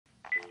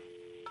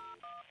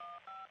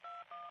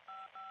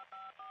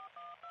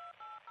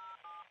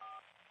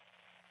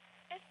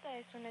Esta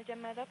es una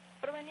llamada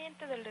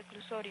proveniente del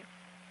reclusorio.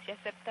 Si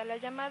acepta la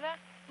llamada,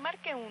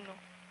 marque 1.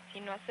 Si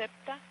no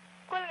acepta,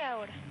 cuelgue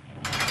ahora.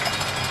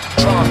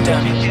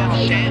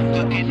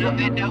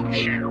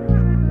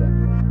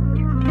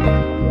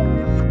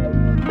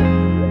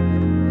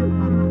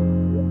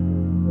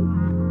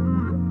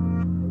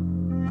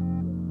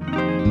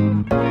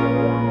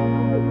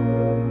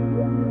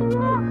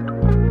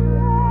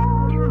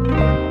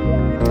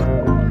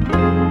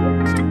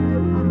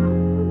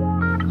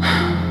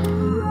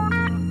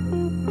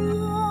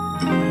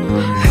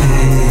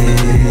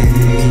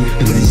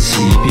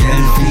 Principio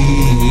al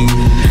fin,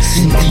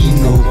 sin ti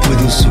no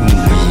puedo subir.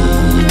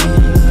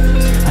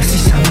 Así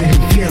sabe el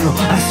infierno,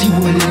 así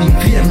huele el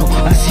infierno,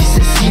 así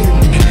se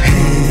siente.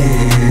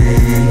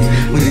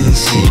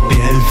 Principio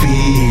al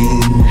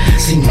fin,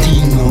 sin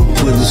ti no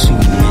puedo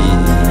subir.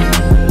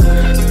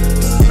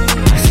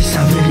 Así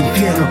sabe el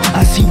infierno,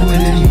 así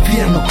huele el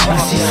infierno,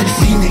 así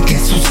se siente. ¿Qué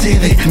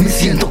sucede? Me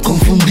siento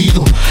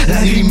confundido.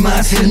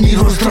 Lágrimas en mi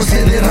rostro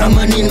se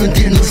derraman y no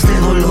entiendo este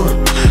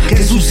dolor.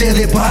 ¿Qué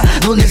sucede, pa?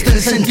 ¿Dónde está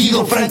el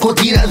sentido?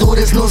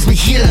 Francotiradores nos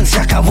vigilan, se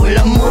acabó el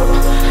amor.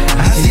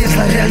 Así es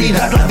la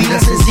realidad, la vida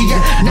sencilla,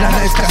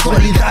 nada es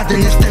casualidad.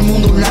 En este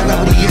mundo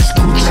nada brilla,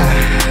 escucha.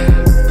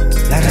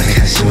 Las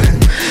rejas lloran,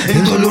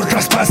 el dolor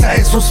traspasa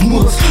esos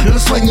muros.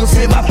 Los sueños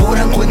se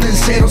evaporan, cuentan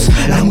ceros.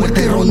 La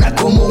muerte ronda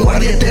como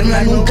guardia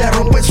eterna, nunca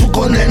rompe su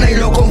condena y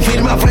lo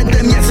confirma. Frente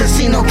a mí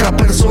asesina a otra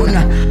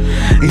persona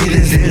y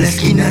desde la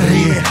esquina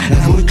ríe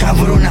la muy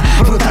cabrona,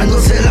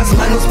 frotándose las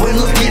manos pues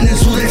no tienen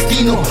su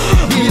destino.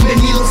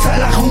 Bienvenidos a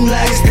la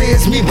jungla, este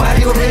es mi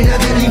barrio, reina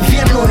del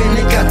infierno en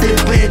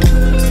Ecatepec.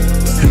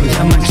 Lo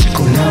llaman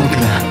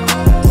Chiconautla.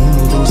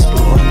 1, 2,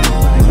 probando.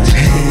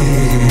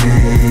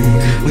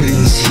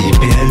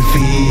 Principio al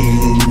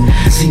fin,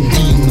 sin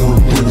ti no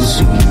puedo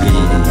subir.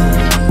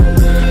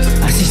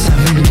 Así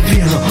sabe el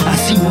infierno,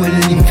 así huele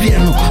el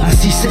infierno,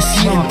 así se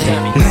siente.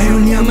 La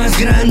ironía más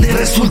grande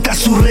resulta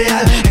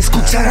surreal.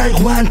 Escuchar al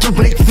want to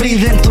break free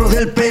dentro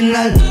del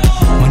penal.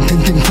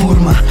 Mantente en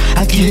forma,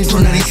 aquí dentro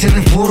nadie se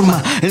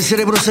reforma. El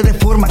cerebro se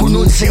deforma con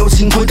 11 o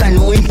 50,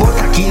 no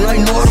importa, aquí no hay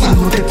norma. Si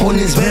no te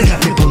pones verga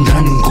te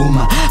pondrán en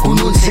coma. Con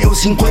 11 o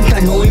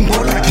 50 no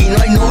importa, aquí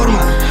no hay norma.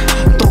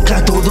 Toca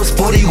a todos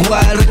por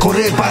igual,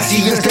 recorre el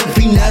pasillo hasta el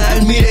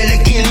final. Mire el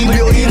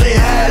equilibrio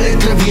irreal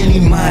entre bien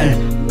y mal.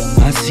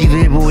 Así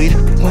debo ir,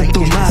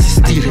 cuanto más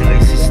estire.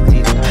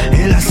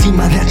 En la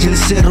cima de aquel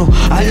cerro,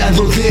 al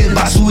lado del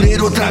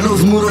basurero, tras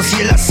los muros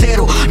y el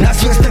acero,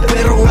 nació este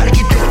perro,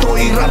 arquitecto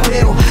y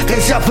rapero, que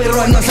se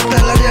aferró a no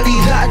aceptar la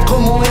realidad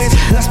como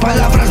es. Las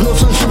palabras no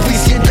son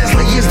suficientes,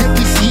 leyes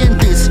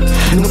deficientes.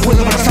 No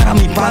puedo abrazar a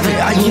mi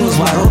padre, hay unos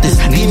barrotes.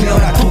 Dime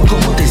ahora tú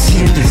cómo te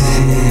sientes.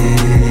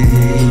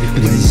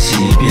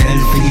 Principio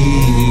al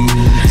fin,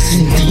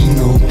 sin ti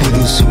no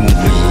puedo subir.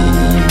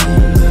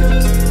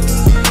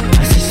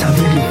 Así sabe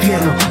el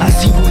infierno,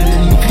 así huele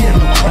el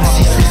infierno,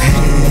 así se siente.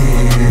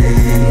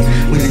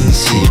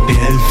 Principio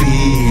al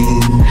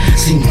fin,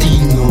 sin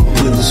ti no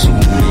puedo subir.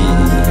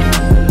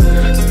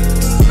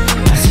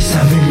 Así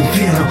sabe el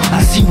infierno,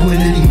 así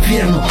huele el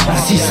infierno,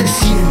 así se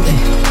siente.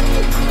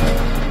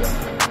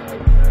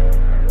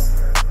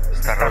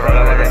 Esta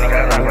rola va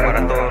dedicada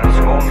para todos los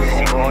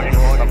jóvenes y jóvenes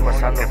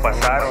que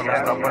pasaron,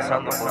 están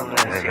pasando por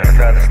una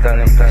despertar, están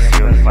en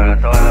presión. Para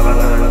toda la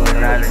banda de los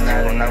penales,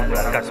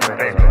 Chiconautla,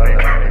 Ecatepec,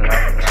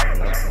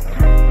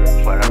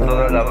 para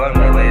toda la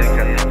banda de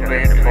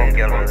Ecatepec,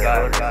 Ponque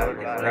alrededor,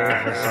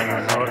 la zona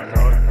norte,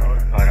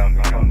 para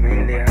mi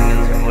familia,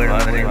 mi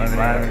madre, mi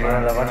madre, toda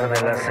la banda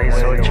de las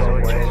 6-8,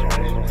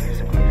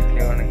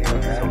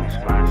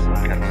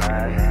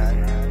 carnales,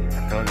 a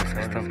todos los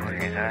que están por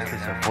llegar, que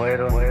se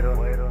fueron.